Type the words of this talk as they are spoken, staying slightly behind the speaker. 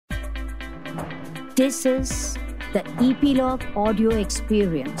This is the Epilogue Audio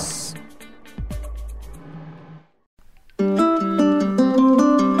Experience.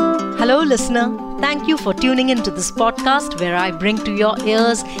 Hello, listener. Thank you for tuning into this podcast where I bring to your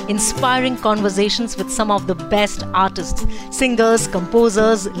ears inspiring conversations with some of the best artists, singers,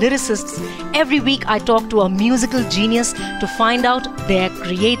 composers, lyricists. Every week I talk to a musical genius to find out their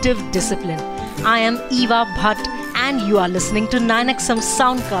creative discipline. I am Eva Bhatt and you are listening to 9XM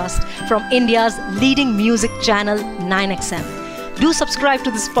Soundcast from India's leading music channel 9XM. Do subscribe to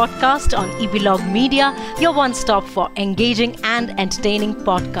this podcast on Epilogue Media, your one-stop for engaging and entertaining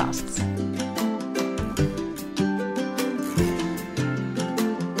podcasts.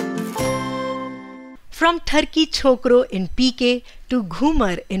 From Tharki Chhokro in PK to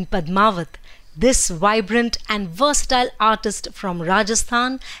Ghumar in Padmavat, this vibrant and versatile artist from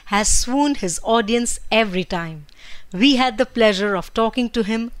Rajasthan has swooned his audience every time. We had the pleasure of talking to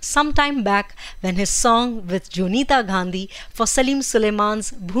him some time back when his song with Jonita Gandhi for Salim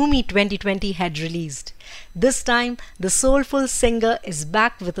Sulaiman's Bhumi 2020 had released. This time, the soulful singer is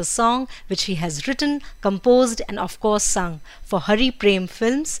back with a song which he has written, composed and of course sung for Hari Prem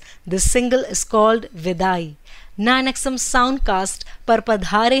Films. This single is called Vidai. 9XM Soundcast पर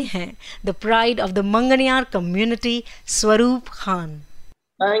पधारे हैं the pride of the Manganiyar community, Swaroop Khan.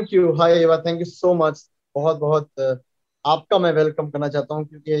 Thank you. Hi Eva, thank you so much. बहुत बहुत आपका मैं welcome करना चाहता हूँ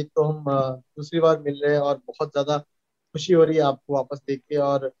क्योंकि एक तो हम दूसरी बार मिल रहे हैं और बहुत ज्यादा खुशी हो रही है आपको वापस देख के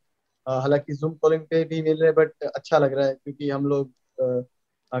और हालांकि जूम कॉलिंग पे भी मिल रहे हैं बट अच्छा लग रहा है क्योंकि हम लोग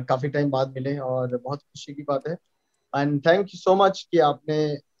काफी टाइम बाद मिले और बहुत खुशी की बात है and thank you so much कि आपने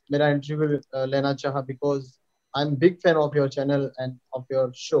मेरा इंटरव्यू लेना चाहा because I am big fan of your channel and of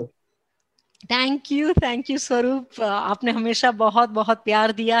your show. Thank you Swaroop. आपने हमेशा बहुत बहुत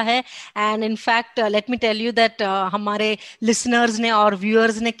प्यार दिया है and in fact let me tell you that हमारे लिसनर्स ने और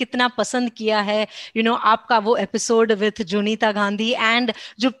व्यूअर्स ने कितना पसंद किया है आपका वो episode with Jonita Gandhi and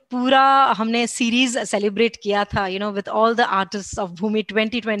जो पूरा हमने सीरीज सेलिब्रेट किया था with all the artist of Bhoomi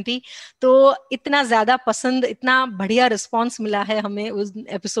 2020. तो इतना ज्यादा पसंद, इतना बढ़िया रिस्पॉन्स मिला है हमें उस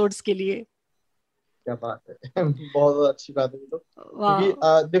एपिसोड्स के लिए. क्या बात है. बहुत अच्छी बात है. तो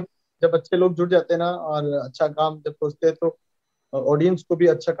क्योंकि देखो जब अच्छे लोग जुड़ जाते हैं ना और अच्छा काम जब सोचते हैं तो ऑडियंस को भी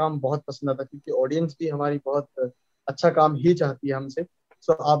अच्छा काम बहुत पसंद आता है क्योंकि ऑडियंस भी हमारी बहुत अच्छा काम ही चाहती है हमसे.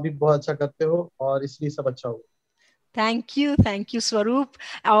 सो आप भी बहुत अच्छा करते हो और इसलिए सब अच्छा होगा. Thank you, Swaroop.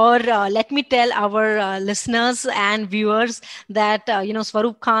 Or let me tell our listeners and viewers that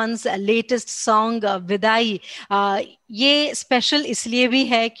Swaroop Khan's latest song Vidai, ये स्पेशल इसलिए भी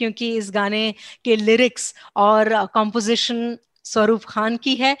है क्योंकि इस गाने के लिरिक्स और कंपोजिशन स्वरूप खान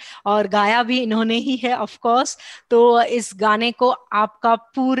की है और गाया भी इन्होंने ही है ऑफ कोर्स. तो इस गाने को आपका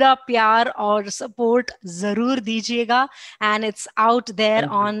पूरा प्यार और सपोर्ट जरूर दीजिएगा and it's out there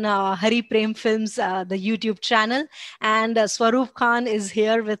on Hari Prem films the YouTube channel and Swaroop Khan is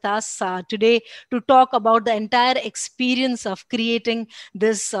here with us today to talk about the entire experience of creating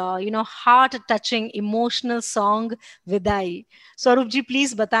this heart touching emotional song Vidai. Swaroop ji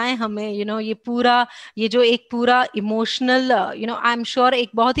please बताएं हमें ये जो एक पूरा emotional I am sure एक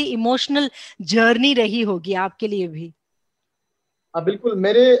बहुत ही emotional journey रही होगी आपके लिए भी. बिल्कुल.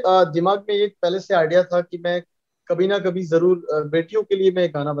 मेरे दिमाग में एक पहले से आइडिया था कि मैं कभी ना कभी जरूर बेटियों के लिए मैं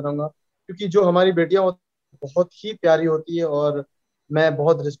एक गाना बनाऊंगा क्योंकि जो हमारी बेटियां बहुत ही प्यारी होती है और मैं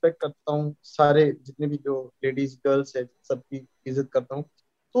बहुत रिस्पेक्ट करता हूँ सारे जितने भी जो लेडीज गर्ल्स है सबकी इज्जत करता हूँ.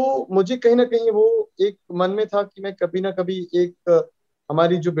 तो मुझे कहीं ना कहीं वो एक मन में था कि मैं कभी ना कभी एक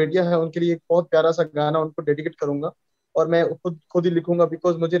हमारी जो बेटियां हैं उनके लिए एक बहुत प्यारा सा गाना उनको डेडिकेट करूंगा और मैं खुद ही लिखूंगा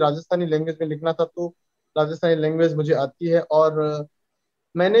बिकॉज मुझे राजस्थानी लैंग्वेज में लिखना था. तो राजस्थानी लैंग्वेज मुझे आती है और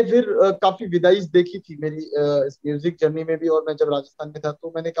मैंने फिर काफी विदाईज देखी थी मेरी इस म्यूजिक जर्नी में भी. और मैं जब राजस्थान में था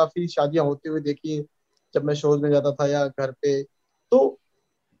तो मैंने काफी शादियां होते हुए देखी जब मैं शोज में जाता था या घर पे. तो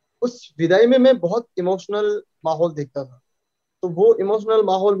उस विदाई में मैं बहुत इमोशनल माहौल देखता था. तो वो इमोशनल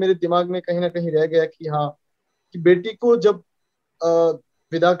माहौल मेरे दिमाग में कहीं ना कहीं रह गया कि हाँ कि बेटी को जब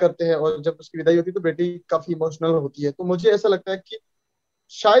विदा करते हैं और जब उसकी विदाई होती है तो बेटी काफी इमोशनल होती है. तो मुझे ऐसा लगता है कि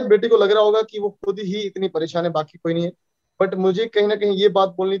शायद बेटी को लग रहा होगा कि वो खुद ही इतनी परेशान है बाकी कोई नहीं है. बट मुझे कहीं ना कहीं ये बात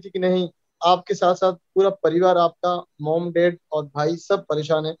बोलनी थी कि नहीं, आपके साथ साथ पूरा परिवार आपका मॉम डैड और भाई सब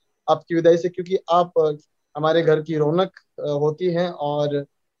परेशान है आपकी विदाई से क्योंकि आप हमारे घर की रौनक होती हैं. और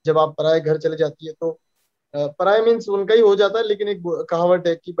जब आप पराए घर चले जाती है तो पराया मीन्स उनका ही हो जाता है लेकिन एक कहावत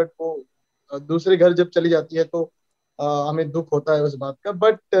है कि बट वो दूसरे घर जब चली जाती है तो हमें दुख होता है उस बात का.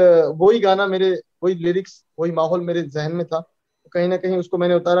 बट वही गाना मेरे वही लिरिक्स वही माहौल मेरे जहन में था तो कहीं ना कहीं उसको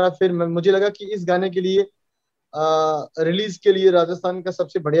मैंने उतारा. फिर मुझे लगा कि इस गाने के लिए रिलीज के लिए राजस्थान का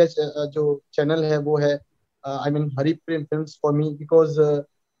सबसे बढ़िया जो चैनल है वो है I mean Hari Prem films for me because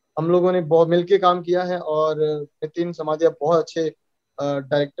हम लोगों ने बहुत मिलके काम किया है, और नितिन समाधिया बहुत अच्छे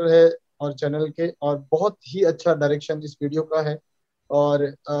डायरेक्टर है और चैनल के, और बहुत ही अच्छा डायरेक्शन इस वीडियो का है। और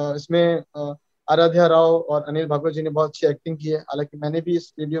इसमें आराध्या राव और अनिल भागवत जी ने बहुत अच्छी एक्टिंग की है। हालांकि मैंने भी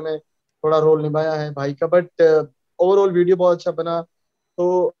इस वीडियो में थोड़ा रोल निभाया है भाई का, बट ओवरऑल वीडियो बहुत अच्छा बना।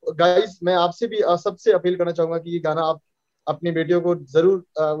 तो गाइस, मैं आपसे भी सबसे अपील करना चाहूंगा कि ये गाना आप अपनी बेटियों को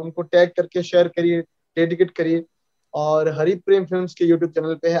जरूर उनको टैग करके शेयर करिए, डेडिकेट करिए। और हरि प्रेम फिल्म्स के यूट्यूब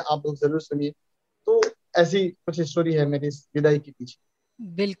चैनल पे है, आप लोग जरूर सुनिए। तो ऐसी कुछ स्टोरी है मेरी इस विदाई के पीछे।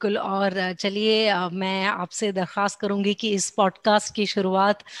 बिल्कुल। और चलिए, मैं आपसे दरख्वास्त करूंगी कि इस पॉडकास्ट की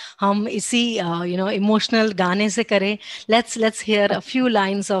शुरुआत हम इसी इमोशनल गाने से करें। Let's hear a few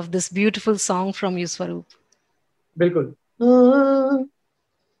lines of this beautiful song from you स्वरूप। बिल्कुल।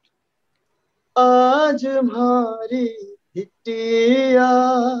 आज हमारी बिटिया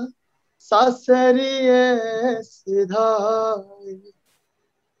सासरिए सिधाई,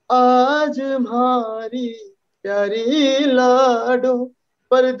 आज हमारी प्यारी लाडो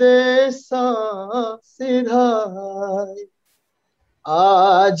परदेसा सिधाई।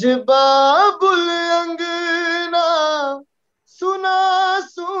 आज बाबुल अंगना सुना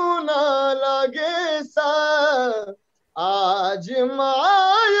सुना लागे सा, आज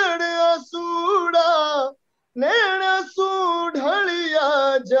मायड़ सूड़ा नैण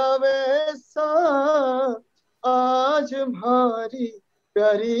सूढ़लिया जावे सा, आज हमारी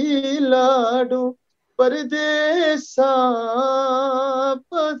प्यारी लाडो परदेसा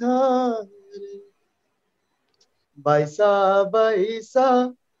पधारे। बैसा बैसा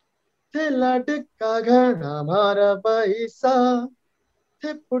थे लटका घना मारा बैसा,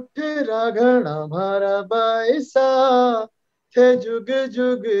 थे पुठरा घना मारा बैसा, थे जुग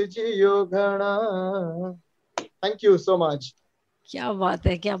जुग जियो घना। Thank you so much. क्या बात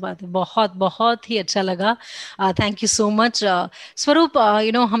है, क्या बात है, बहुत बहुत ही अच्छा लगा। थैंक यू सो मच स्वरूप।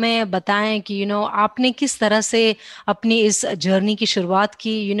 हमें बताएं कि आपने किस तरह से अपनी इस जर्नी की शुरुआत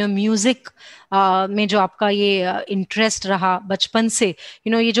की। म्यूजिक में जो आपका ये इंटरेस्ट रहा बचपन से,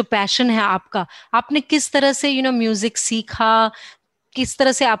 ये जो पैशन है आपका, आपने किस तरह से म्यूजिक सीखा, किस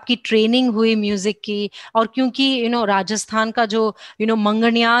तरह से आपकी ट्रेनिंग हुई म्यूजिक की। और क्योंकि राजस्थान का जो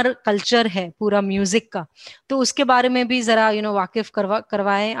मंगनियार कल्चर है पूरा म्यूजिक का, तो उसके बारे में भी जरा वाकिफ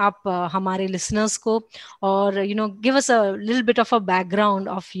करवाएं आप हमारे लिसनर्स को। और give us a little bit of a background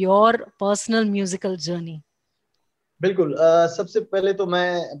of your personal musical journey. बिल्कुल। सबसे पहले तो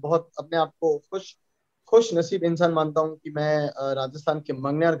मैं बहुत अपने आप को खुश खुश नसीब इंसान मानता हूँ कि मैं राजस्थान के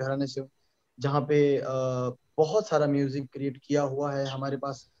मंगनियार घराने से हूँ, जहाँ पे बहुत सारा म्यूजिक क्रिएट किया हुआ है। हमारे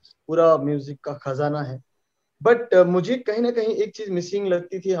पास पूरा म्यूजिक का खजाना है। बट मुझे कहीं ना कहीं एक चीज मिसिंग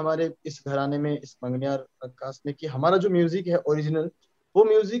लगती थी हमारे इस घराने में, इस मंगनियार कास्ट में, कि हमारा जो म्यूजिक है ओरिजिनल, वो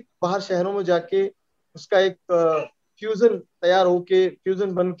म्यूजिक बाहर शहरों में जाके उसका एक फ्यूजन तैयार होके,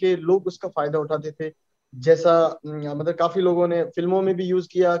 फ्यूजन बन के लोग उसका फायदा उठाते थे। जैसा मतलब काफी लोगों ने फिल्मों में भी यूज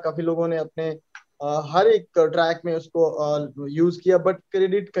किया, काफी लोगों ने अपने हर एक ट्रैक में उसको यूज किया, बट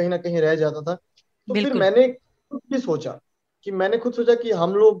क्रेडिट कहीं ना कहीं रह जाता था। तो फिर बिल्कुल। मैंने खुद भी सोचा मैंने खुद सोचा कि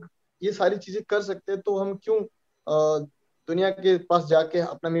हम लोग ये सारी चीजें कर सकते हैं, तो हम क्यों दुनिया के पास जाके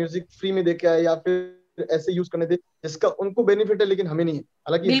अपना म्यूजिक फ्री में देके आए, या फिर ऐसे यूज करने दे जिसका उनको बेनिफिट है लेकिन हमें नहीं है।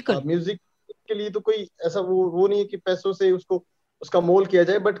 बिल्कुल। हालांकि म्यूजिक के लिए तो कोई ऐसा वो नहीं है कि पैसों से उसको उसका मोल किया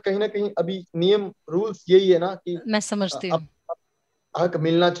जाए, बट कहीं ना कहीं अभी नियम रूल्स यही है ना कि मैं समझती हूँ। अब हक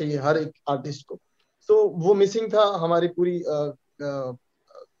मिलना चाहिए हर एक आर्टिस्ट को। तो वो मिसिंग था हमारी पूरी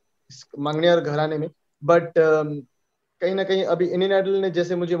इस मंगनियार घराने में। बट कहीं ना कहीं अभी इंडियन आइडल ने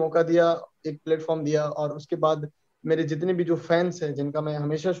जैसे मुझे मौका दिया, एक प्लेटफॉर्म दिया, और उसके बाद मेरे जितने भी जो फैंस हैं, जिनका मैं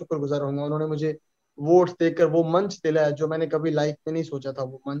हमेशा शुक्रगुजार रहूंगा, उन्होंने मुझे वोट्स देकर वो मंच दिलाया जो मैंने कभी लाइफ में नहीं सोचा था,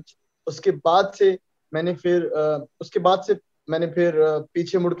 वो मंच। उसके बाद से मैंने फिर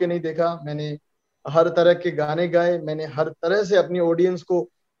पीछे मुड़ के नहीं देखा। मैंने हर तरह के गाने गाए, मैंने हर तरह से अपनी ऑडियंस को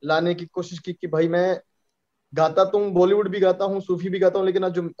लाने की कोशिश की कि भाई मैं गाता तो हूँ, बॉलीवुड भी गाता हूँ, सूफी भी गाता हूँ,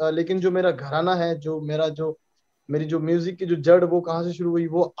 लेकिन जो मेरा घराना है, जो मेरी जो म्यूजिक की जो जड़ वो कहाँ से शुरू हुई,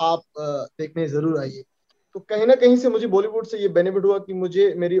 वो आप देखने जरूर आइए। तो कहीं ना कहीं से मुझे बॉलीवुड से ये बेनिफिट हुआ कि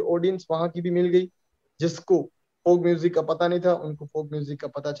मुझे मेरी ऑडियंस वहां की भी मिल गई, जिसको फोक म्यूजिक का पता नहीं था उनको फोक म्यूजिक का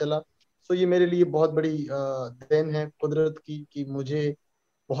पता चला। तो ये मेरे लिए बहुत बड़ी देन है कुदरत की कि मुझे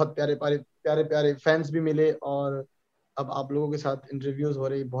बहुत प्यारे प्यारे प्यारे प्यारे फैंस भी मिले, और अब आप लोगों के साथ इंटरव्यूज हो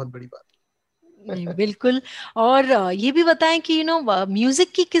रही, बहुत बड़ी बात नहीं, है। बिल्कुल। और ये भी बताएं कि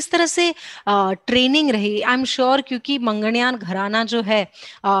म्यूजिक की किस तरह से ट्रेनिंग रही। आई एम श्योर, क्योंकि मंगनियान घराना जो है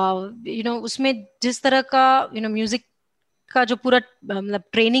उसमें जिस तरह का म्यूजिक का जो पूरा मतलब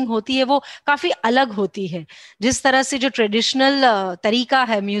ट्रेनिंग होती है वो काफी अलग होती है। जिस तरह से जो ट्रेडिशनल तरीका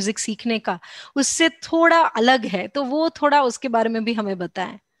है म्यूजिक सीखने का, उससे थोड़ा अलग है। तो वो थोड़ा उसके बारे में भी हमें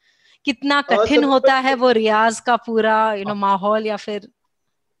बताएं। कितना कठिन सबसे होता है पहले, वो रियाज का पूरा माहौल, या फिर?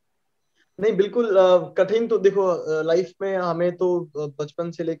 नहीं बिल्कुल कठिन तो देखो, लाइफ में हमें तो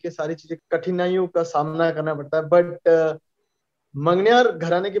बचपन से लेके सारी चीजें कठिनाइयों का सामना करना पड़ता है, बट मंगनियार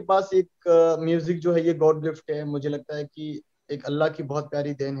घराने के पास एक म्यूजिक जो है ये गॉड गिफ्ट है। मुझे लगता है कि एक अल्लाह की बहुत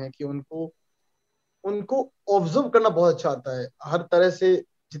प्यारी देन है कि उनको उनको ऑब्जर्व करना बहुत अच्छा आता है हर तरह से।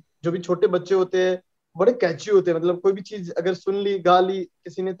 जो भी छोटे बच्चे होते हैं बड़े कैची होते हैं, मतलब कोई भी चीज अगर सुन ली गा ली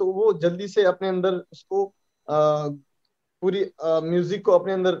किसी ने तो वो जल्दी से अपने अंदर उसको पूरी म्यूजिक को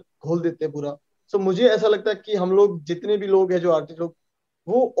अपने अंदर घोल देते हैं पूरा। सो मुझे ऐसा लगता है कि हम लोग जितने भी लोग हैं जो आर्टिस्ट लोग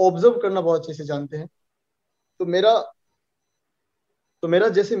वो ऑब्जर्व करना बहुत अच्छे से जानते हैं। तो मेरा तो मेरा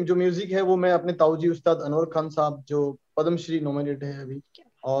जैसे जो म्यूजिक है वो मैं अपने ताऊजी उस्ताद अनवर खान साहब जो पद्मश्री नॉमिनेट है अभी,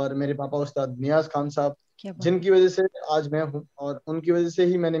 और मेरे पापा उस्ताद नियाज खान साहब, क्या बात। जिनकी वजह से आज मैं हूँ, और उनकी वजह से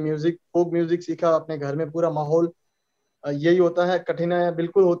ही मैंने म्यूजिक फोक म्यूजिक सीखा अपने घर में। पूरा माहौल यही होता है, कठिनाइयाँ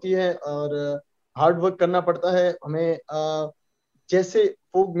बिल्कुल होती है और हार्ड वर्क करना पड़ता है हमें। जैसे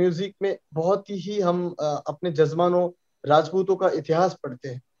फोक म्यूजिक में बहुत ही हम अपने जजमानों राजपूतों का इतिहास पढ़ते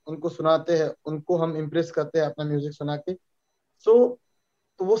हैं, उनको सुनाते हैं, उनको हम इम्प्रेस करते हैं अपना म्यूजिक सुना के। सो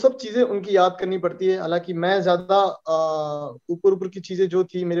तो वो सब चीजें उनकी याद करनी पड़ती है। हालांकि मैं ज्यादा ऊपर ऊपर की चीजें जो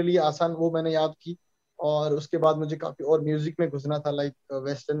थी मेरे लिए आसान वो मैंने याद की, और उसके बाद मुझे काफी और म्यूजिक में घुसना था, लाइक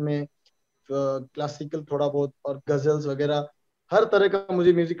वेस्टर्न में, क्लासिकल थोड़ा बहुत, और गजल्स वगैरह। हर तरह का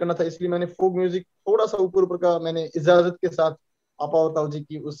मुझे म्यूजिक करना था, इसलिए मैंने फोक म्यूजिक थोड़ा सा ऊपर ऊपर का मैंने इजाजत के साथ, आपा और ताऊ जी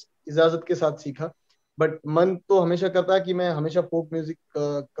की उस इजाजत के साथ सीखा। बट मन तो हमेशा करता है कि मैं हमेशा फोक म्यूजिक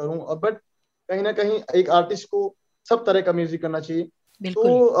करूं, और बट कहीं ना कहीं एक आर्टिस्ट को सब तरह का म्यूजिक करना चाहिए। बिल्कुल।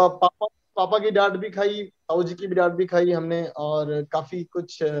 तो पापा पापा की डांट भी खाई, ताऊ जी की भी डांट भी खाई हमने, और काफी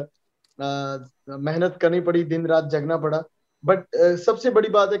कुछ मेहनत करनी पड़ी, दिन रात जगना पड़ा। बट सबसे बड़ी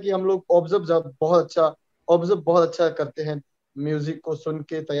बात है कि हम लोग ऑब्जर्व बहुत अच्छा करते हैं म्यूजिक को सुन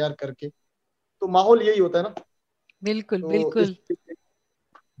के तैयार करके। तो माहौल यही होता है ना। बिल्कुल तो इस बिल्कुल।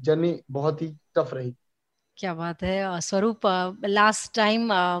 जर्नी बहुत ही टफ रही। क्या बात है स्वरूप। लास्ट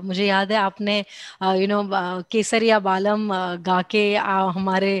टाइम मुझे याद है आपने केसरिया बालम गा के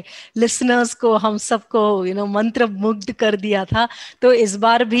हमारे लिसनर्स को, हम सबको मंत्र मुग्ध कर दिया था। तो इस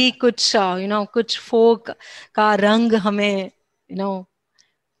बार भी कुछ कुछ फोक का रंग हमें लगा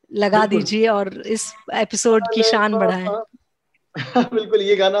बिल्कुल। दीजिए और इस एपिसोड की शान बढ़ाएं। बिल्कुल,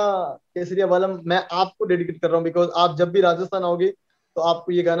 ये गाना केसरिया वालम मैं आपको डेडिकेट कर रहा हूँ, बिकॉज आप जब भी राजस्थान आओगे तो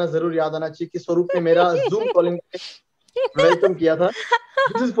आपको ये गाना जरूर याद आना चाहिए कि स्वरूप ने मेरा जूम कॉलिंग पे वेलकम किया था।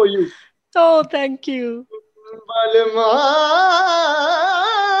 This is for you. Oh, thank you. बलमा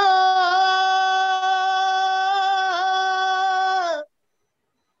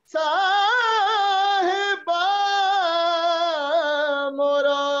साहेबा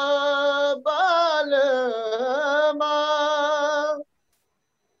मोरा बालमा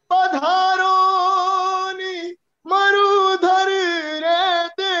पधारोनी मरुधर रे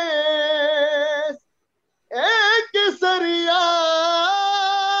देश एक सरिया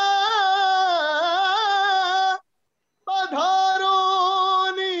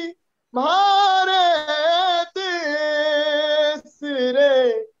पधारोनी मारे देश रे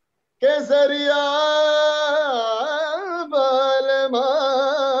केसरिया बलमा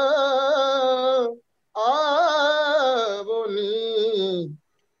आवनी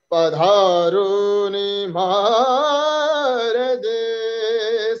पधारोनी मार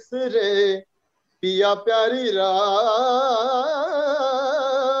देश रे पिया प्यारी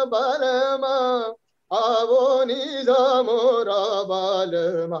बलमा आवो निज मोरा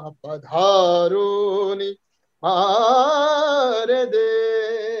बालमा पधारोनी मार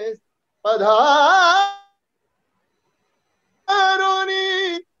देश पधारोनी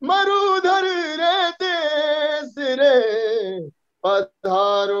मरुधर रे देश रे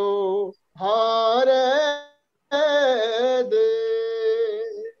पधारो हारे देश।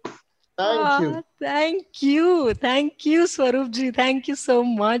 Thank you. Thank you, Swarup ji. Thank you so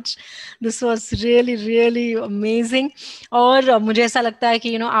much. This was really, really amazing. और मुझे ऐसा लगता है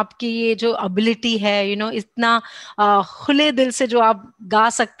कि आपकी ये जो एबिलिटी है, इतना खुले दिल से जो आप गा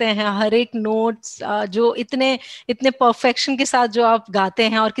सकते हैं, हर एक नोट्स जो इतने इतने परफेक्शन के साथ जो आप गाते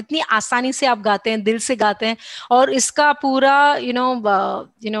हैं, और कितनी आसानी से आप गाते हैं, दिल से गाते हैं। और इसका पूरा I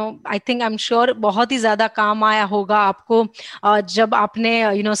think, I am sure बहुत ही ज्यादा काम आया होगा आपको जब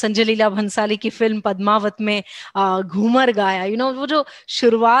आपने संजय लीला भंसाली की फिल्म पद्मावत में घूमर गाया। वो जो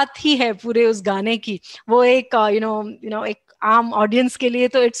शुरुआत ही है पूरे उस गाने की, वो एक एक आम ऑडियंस के लिए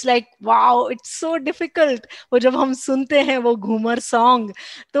तो it's like wow, it's so difficult. वो जब हम सुनते हैं वो घूमर सॉन्ग,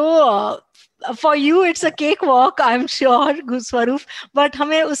 तो for you it's a cake walk, I am sure स्वरूप। बट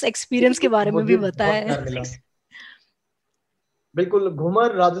हमें उस एक्सपीरियंस के बारे में भी मुझे बहुत बताएं। प्यार मिला। बिल्कुल,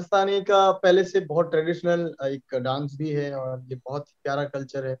 घूमर राजस्थानी का पहले से बहुत ट्रेडिशनल एक डांस भी है, और ये बहुत ही प्यारा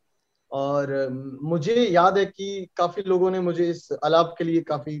कल्चर है। और मुझे याद है कि काफी लोगों ने मुझे इस आलाप के लिए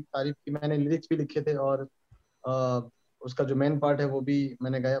काफी तारीफ की, मैंने लिरिक्स भी लिखे थे, और अ, उसका जो मेन पार्ट है वो भी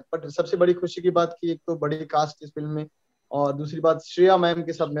मैंने गाया। बट सबसे बड़ी खुशी की बात कि एक तो बड़ी कास्ट इस फिल्म में, और दूसरी बात श्रेया मैम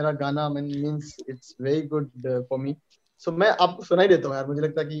के साथ मेरा गाना means it's very good for me. सो मैं आपको सुनाई देता हूँ यार, मुझे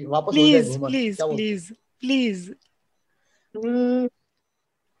लगता है कि वापस हो जाए प्लीज घूमर, प्लीज क्या बोलते प्लीज प्लीज। हैं?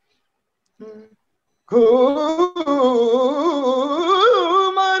 घूमर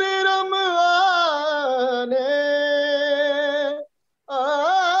रमवाने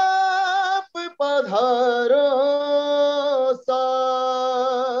आप पधारो सा,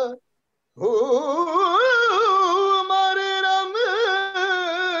 घूमर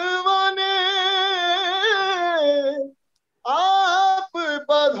रमवाने आप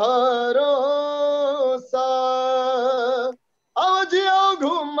पधारो सा, आओ जी आओ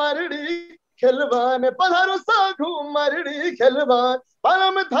घूमरड़ी खिलवान, पधारो सा घूमरड़ी खिलवान,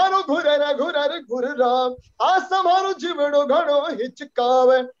 परम थारो घुरर घुरर घुरराम, आसम हारो जिवड़ो घड़ो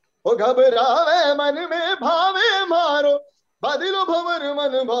हिचकावे, ओ घबरावे मन में भावे मारो, बादिलो भवर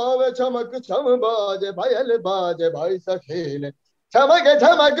मन भावे, चमक छम बाजे भयल बाजे भाई सखेल, चमक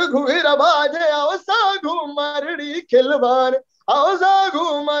चमक घुर बाजे, आओ सा घूमरड़ी खिलवान, आओ सा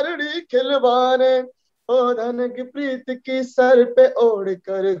घूमरड़ी खिलवान, ओ धन की प्रीत की सर पे ओढ़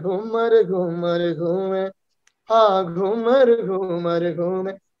कर घूमर घूमर घूमे, हाँ घूमर घूमर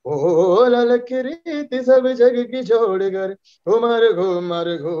घूमे, ओ ललक रीत सब जग की छोड़ कर घूमर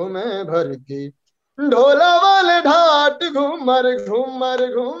घूमर घूमे भर की ढोला वाले ढाट, घूमर घूमर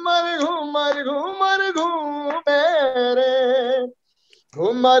घूमर घूमर घूमर घूमे रे,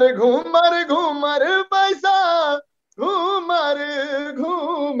 घूमर घूमर घूमर पैसा घूमर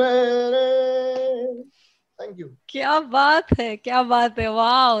घूमे रे। Thank you. क्या बात है, क्या बात है,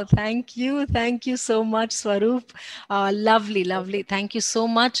 वाह, थैंक यू सो मच स्वरूप। Lovely lovely, thank you so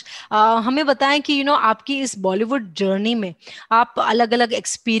much. हमें बताएं कि आपकी इस बॉलीवुड जर्नी में आप अलग अलग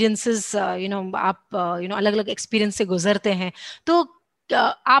एक्सपीरियंसेस, आप अलग अलग एक्सपीरियंस से गुजरते हैं, तो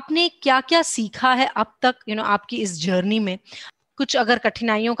आपने क्या क्या सीखा है अब तक आपकी इस जर्नी में? कुछ अगर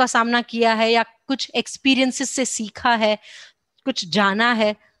कठिनाइयों का सामना किया है, या कुछ एक्सपीरियंसेस से सीखा है, कुछ जाना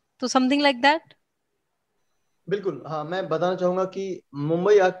है, तो समथिंग लाइक दैट। बिल्कुल, हाँ, मैं बताना चाहूंगा कि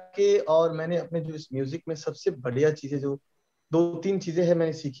मुंबई आके और मैंने अपने जो इस म्यूजिक में सबसे बढ़िया चीजें जो दो तीन चीजें हैं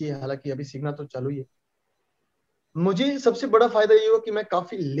मैंने सीखी है, हालांकि अभी सीखना तो चालू ही है। मुझे सबसे बड़ा फायदा ये हुआ कि मैं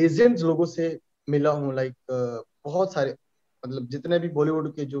काफी लेजेंड्स लोगों से मिला हूँ, लाइक बहुत सारे, मतलब जितने भी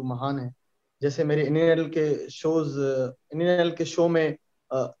बॉलीवुड के जो महान हैं, जैसे मेरे इंडियन आइडल के शो में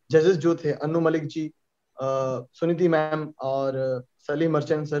जजेस जो थे, अनु मलिक जी, सुनिधि मैम, और सलीम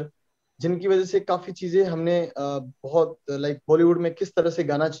मर्चेंट सर, जिनकी वजह से काफी चीजें हमने बहुत लाइक बॉलीवुड में किस तरह से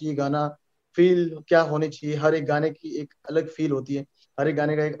गाना चाहिए, गाना फील क्या होनी चाहिए, हर एक गाने की एक अलग फील होती है, हर एक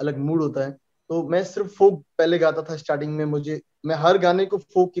गाने का एक अलग मूड होता है। तो मैं सिर्फ फोक पहले गाता था स्टार्टिंग में, मैं हर गाने को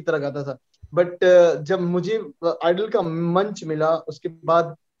फोक की तरह गाता था। बट जब मुझे आइडल का मंच मिला, उसके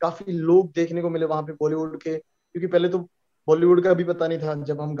बाद काफी लोग देखने को मिले वहां पे बॉलीवुड के, क्योंकि पहले तो बॉलीवुड का भी पता नहीं था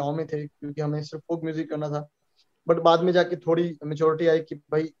जब हम गांव में थे, क्योंकि हमें सिर्फ फोक म्यूजिक करना था। बट बाद में जाके थोड़ी मेच्योरिटी आई कि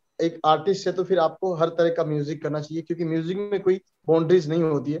भाई एक आर्टिस्ट है तो फिर आपको हर तरह का म्यूजिक करना चाहिए, क्योंकि म्यूजिक में कोई बाउंड्रीज नहीं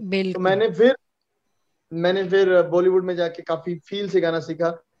होती है। तो बिल्कुल। मैंने फिर बॉलीवुड में जाके काफी फील से गाना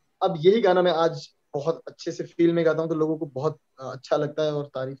सीखा। अब यही गाना मैं आज बहुत अच्छे से फील में गाता हूँ, तो लोगों को बहुत अच्छा लगता है और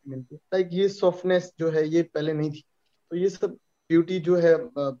तारीफ मिलती है। लाइक ये सॉफ्टनेस जो है ये पहले नहीं थी, तो ये सब ब्यूटी जो है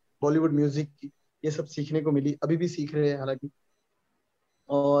बॉलीवुड म्यूजिक की, ये सब सीखने को मिली, अभी भी सीख रहे हैं हालांकि।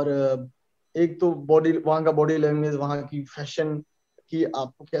 और एक तो बॉडी, वहाँ का बॉडी लैंग्वेज, वहाँ की फैशन, कि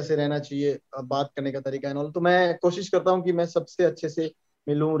आपको कैसे रहना चाहिए, बात करने का तरीका एंड ऑल। तो मैं कोशिश करता हूँ कि मैं सबसे अच्छे से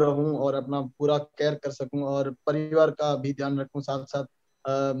मिलूं रहूं और अपना पूरा केयर कर सकूं, और परिवार का भी ध्यान रखूं साथ साथ।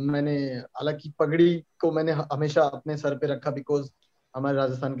 मैंने हालांकि पगड़ी को मैंने हमेशा अपने सर पे रखा, बिकॉज हमारे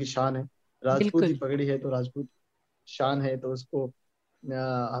राजस्थान की शान है, राजपूत ही बिल्कुल पगड़ी है तो राजपूत शान है, तो उसको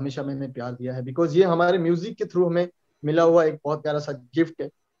हमेशा मैंने प्यार दिया है, बिकॉज ये हमारे म्यूजिक के थ्रू हमें मिला हुआ एक बहुत प्यारा सा गिफ्ट है,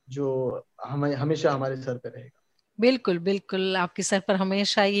 जो हमें हमेशा हमारे सर पे रहेगा। बिल्कुल बिल्कुल, आपके सर पर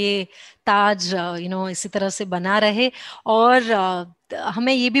हमेशा ये ताज इसी तरह से बना रहे। और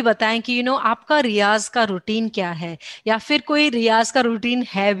हमें ये भी बताएं कि आपका रियाज का रूटीन क्या है, या फिर कोई रियाज का रूटीन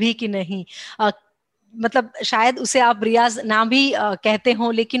है भी कि नहीं? मतलब शायद उसे आप रियाज ना भी कहते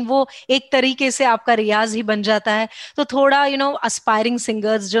हो, लेकिन वो एक तरीके से आपका रियाज ही बन जाता है। तो थोड़ा अस्पायरिंग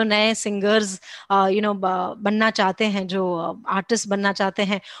सिंगर्स, जो नए सिंगर्स बनना चाहते हैं, जो आर्टिस्ट बनना चाहते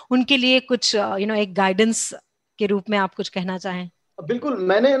हैं, उनके लिए कुछ एक गाइडेंस के रूप में आप कुछ कहना चाहें? बिल्कुल,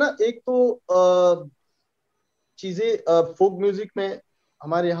 मैंने ना एक तो चीजें फोक म्यूजिक में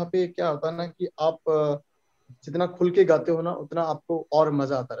हमारे यहाँ पे क्या होता है ना कि आप जितना खुल के गाते हो ना उतना आपको और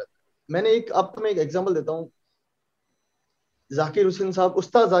मजा आता रहता है। मैंने एक आपको मैं एक एग्जांपल देता हूँ। जाकिर हुसैन साहब,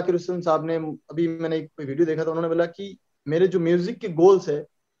 उस्ताद जाकिर हुसैन साहब ने, अभी मैंने एक वीडियो देखा था, उन्होंने बोला कि मेरे जो म्यूजिक के गोल्स है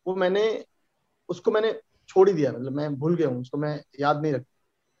वो मैंने छोड़ ही दिया, मतलब मैं भूल गया हूँ उसको, मैं याद नहीं रख।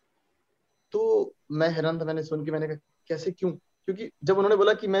 तो मैं हैरान था, मैंने सुन के मैंने कहा कैसे, क्यों? क्योंकि जब उन्होंने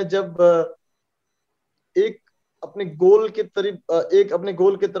बोला कि मैं जब एक एक अपने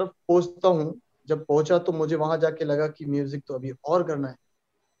गोल की तरफ पहुंचता हूँ, जब पहुंचा तो मुझे वहां जाके लगा कि म्यूजिक तो अभी और करना है।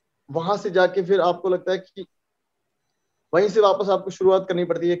 वहां से जाके फिर आपको लगता है कि वहीं से वापस आपको शुरुआत करनी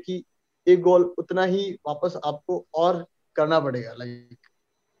पड़ती है कि एक गोल उतना ही वापस आपको और करना पड़ेगा, लाइक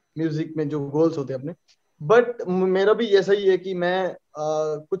म्यूजिक में जो गोल्स होते हैं अपने। बट मेरा भी ऐसा ही है कि मैं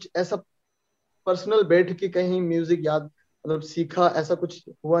कुछ ऐसा पर्सनल बैठ के कहीं म्यूजिक याद मतलब सीखा ऐसा कुछ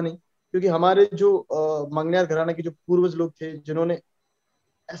हुआ नहीं, क्योंकि हमारे जो मंगनियार घराने के जो पूर्वज लोग थे जिन्होंने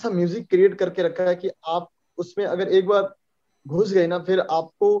ऐसा म्यूजिक क्रिएट करके रखा है कि आप उसमें अगर एक बार घुस गए ना, फिर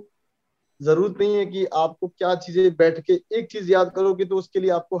आपको जरूरत नहीं है कि आपको क्या चीजें बैठ के एक चीज याद करोगे तो उसके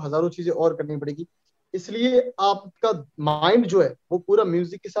लिए आपको हजारों चीजें और करनी पड़ेगी। इसलिए आपका माइंड जो है वो पूरा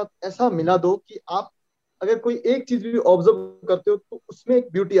म्यूजिक के साथ ऐसा मिला दो कि आप अगर कोई एक चीज भी ऑब्जर्व करते हो तो उसमें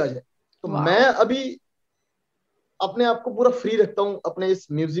एक ब्यूटी आ जाए। तो मैं वाओ। अभी अपने आप को पूरा फ्री रखता हूँ अपने इस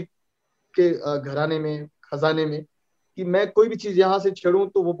म्यूजिक के घराने में, खजाने में, कि मैं कोई भी चीज यहाँ से छेड़ूं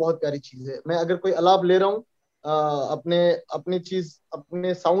तो वो बहुत प्यारी चीज है। मैं अगर कोई अलाप ले रहा हूँ अपने अपनी चीज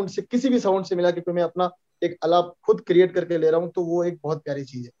अपने साउंड से, किसी भी साउंड से मिला के कोई मैं अपना एक अलाप खुद क्रिएट करके ले रहा हूँ तो वो एक बहुत प्यारी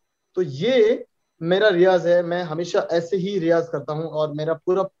चीज है। तो ये मेरा रियाज है, मैं हमेशा ऐसे ही रियाज करता हूँ। और मेरा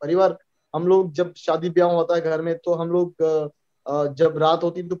पूरा परिवार, हम लोग जब शादी ब्याह होता है घर में तो हम लोग जब रात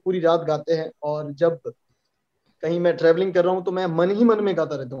होती है तो पूरी रात गाते हैं। और जब कहीं मैं ट्रेवलिंग कर रहा हूँ तो मैं मन ही मन में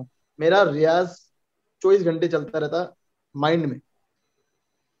गाता रहता हूँ। मेरा रियाज 24 घंटे चलता रहता माइंड में।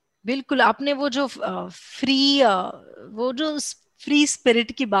 बिल्कुल, आपने वो जो फ्री वो जो फ्री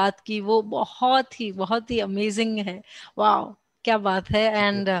स्पिरिट की बात की, वो बहुत ही अमेजिंग है। वाह, क्या बात है।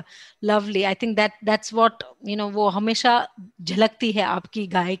 And lovely, I think that's what वो हमेशा झलकती है आपकी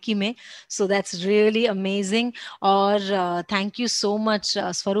गायकी में। So that's really amazing. और thank you so much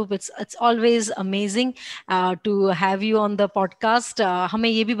Swaroop, it's always amazing to have you on the podcast. हमें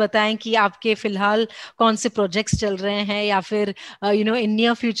ये भी बताएं कि आपके फिलहाल कौन से प्रोजेक्ट्स चल रहे हैं, या फिर इन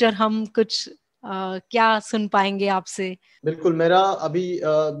नियर फ्यूचर हम कुछ क्या सुन पाएंगे आपसे। बिल्कुल, मेरा अभी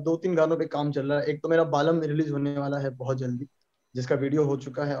 2-3 गानों पे काम चल रहा है। एक तो मेरा बालम रिलीज होने वाला है बहुत जल्दी, जिसका वीडियो हो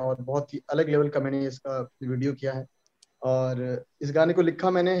चुका है और बहुत ही अलग लेवल का मैंने इसका वीडियो किया है। और इस गाने को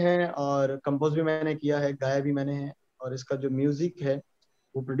लिखा मैंने है और कंपोज भी मैंने किया है, गाया भी मैंने है। और इसका जो म्यूजिक है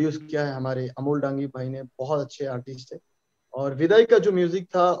वो प्रोड्यूस किया है हमारे अमोल डांगी भाई ने, बहुत अच्छे आर्टिस्ट है। और विदाई का जो म्यूजिक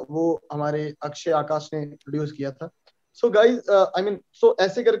था वो हमारे अक्षय आकाश ने प्रोड्यूस किया था। सो गाइज, आई मीन, सो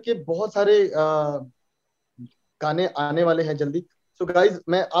ऐसे करके बहुत सारे गाने आने वाले हैं जल्दी। सो गाइज,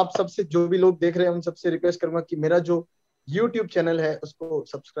 मैं आप सबसे, जो भी लोग देख रहे हैं उन सबसे रिक्वेस्ट करूंगा कि मेरा जो यूट्यूब चैनल है उसको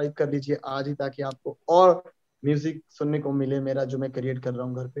सब्सक्राइब कर लीजिए आज ही, ताकि आपको और म्यूजिक सुनने को मिले मेरा, जो मैं क्रिएट कर रहा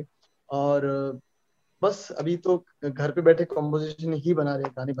हूँ घर पे। और बस अभी तो घर पे बैठे कॉम्पोजिशन ही बना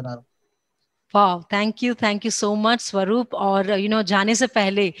रहे, गाने बना रहा हूँ। वाह, थैंक यू सो मच स्वरूप। और जाने से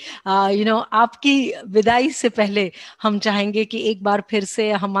पहले, आपकी विदाई से पहले, हम चाहेंगे कि एक बार फिर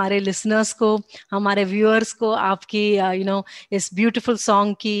से हमारे लिसनर्स को, हमारे व्यूअर्स को आपकी इस ब्यूटीफुल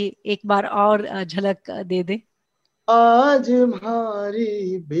सॉन्ग की एक बार और झलक दे दे। आज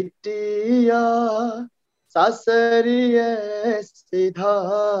हमारी बिटिया सासरिए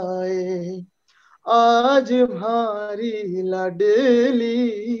सिधाए, आज हमारी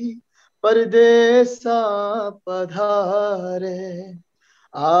लाडली परदेसा पधारे,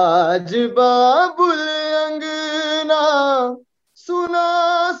 आज बाबुल अंगना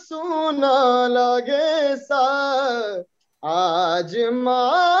सुना सुना लागे सा, आज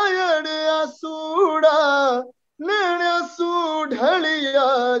मायड़ आसूड़ा नैन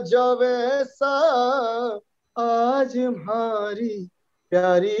ढलिया जावे सा, आज हमारी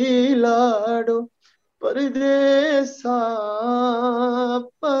प्यारी लाडो परदेसा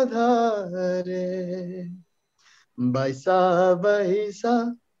पधारे, बैसा बैसा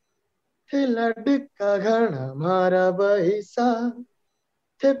थे लडका घना मारा बैसा,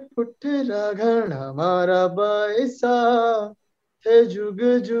 थे पुटरा घना मारा बैसा, थे जुग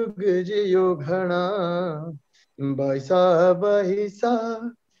जुग जियो घना, बैसा बैसा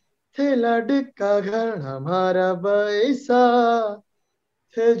थे लडका घना मारा बैसा,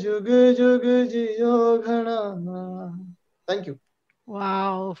 थे जुग जुग जियो घना। Thank you.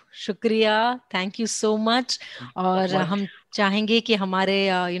 वाह, शुक्रिया, थैंक यू सो मच। और माइक। हम चाहेंगे कि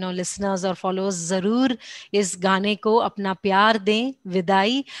हमारे लिसनर्स और फॉलोअर्स जरूर इस गाने को अपना प्यार दें,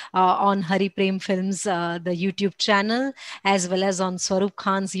 Vidai, on Hari Prem films the YouTube channel as well as on Swaroop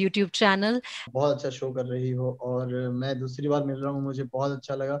Khan's YouTube channel. बहुत अच्छा शो कर रही हो और मैं दूसरी बार मिल रहा हूँ, मुझे बहुत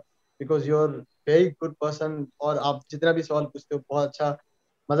अच्छा लगा because you are very good person और आप जितना भी सवाल पूछते हो बहुत अच्छा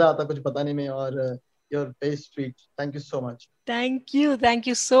मजा आता है कुछ बताने में और you are very sweet. Thank you so much. Thank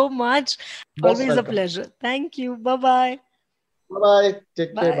you so much, always a pleasure. Thank you, bye bye. Bye,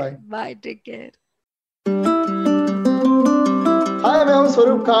 take care, bye bye, take care. Hi, मैं हूं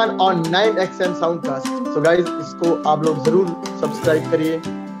Swaroop Khan on 9XM soundcast. So guys, इसको आप लोग जरूर subscribe करिए,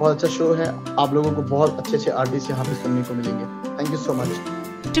 बहुत अच्छा show है, आप लोगों को बहुत अच्छे अच्छे आर्टिस्ट यहाँ पे सुनने को मिलेंगे। Thank you so much.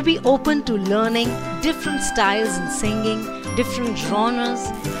 To be open to learning different styles in singing, different genres,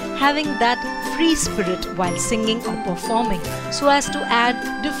 having that free spirit while singing or performing, so as to add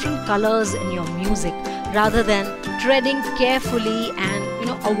different colors in your music rather than treading carefully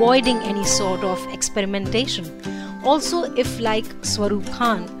and avoiding any sort of experimentation. Also, if like Swaroop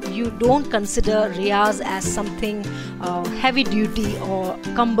Khan, you don't consider Riyaz as something heavy duty or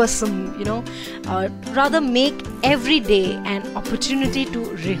cumbersome, rather make every day an opportunity to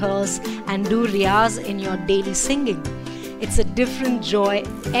rehearse and do Riyaz in your daily singing. It's a different joy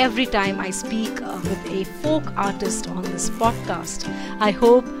every time I speak with a folk artist on this podcast. I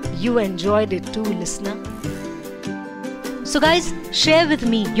hope you enjoyed it too, listener. So guys, share with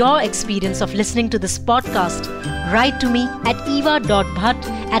me your experience of listening to this podcast. Write to me at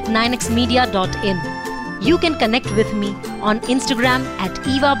eva.bhatt@9xmedia.in. You can connect with me on Instagram at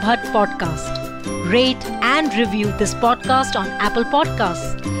Eva Bhatt Podcast. Rate and review this podcast on Apple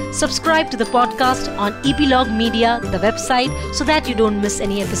Podcasts. Subscribe to the podcast on Epilog Media, the website, so that you don't miss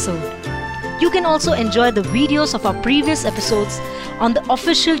any episode. You can also enjoy the videos of our previous episodes on the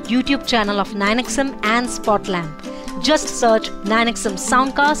official YouTube channel of 9XM and Spotlamp. Just search 9XM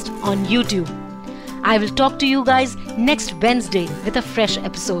Soundcast on YouTube. I will talk to you guys next Wednesday with a fresh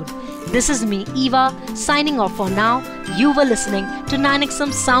episode. This is me, Eva, signing off for now. You were listening to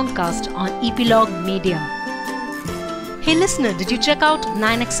 9XM Soundcast on Epilog Media. Hey listener, did you check out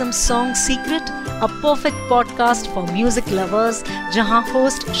 9XM Song Secret? A perfect podcast for music lovers, जहां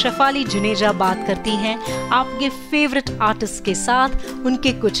host Shefali Juneja बात करती हैं आपके favourite artist के साथ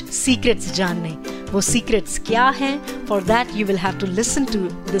उनके कुछ secrets जानने। वो सीक्रेट्स क्या हैं? For that you will have to listen to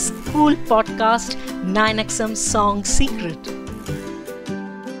this cool podcast 9XM Song Secret.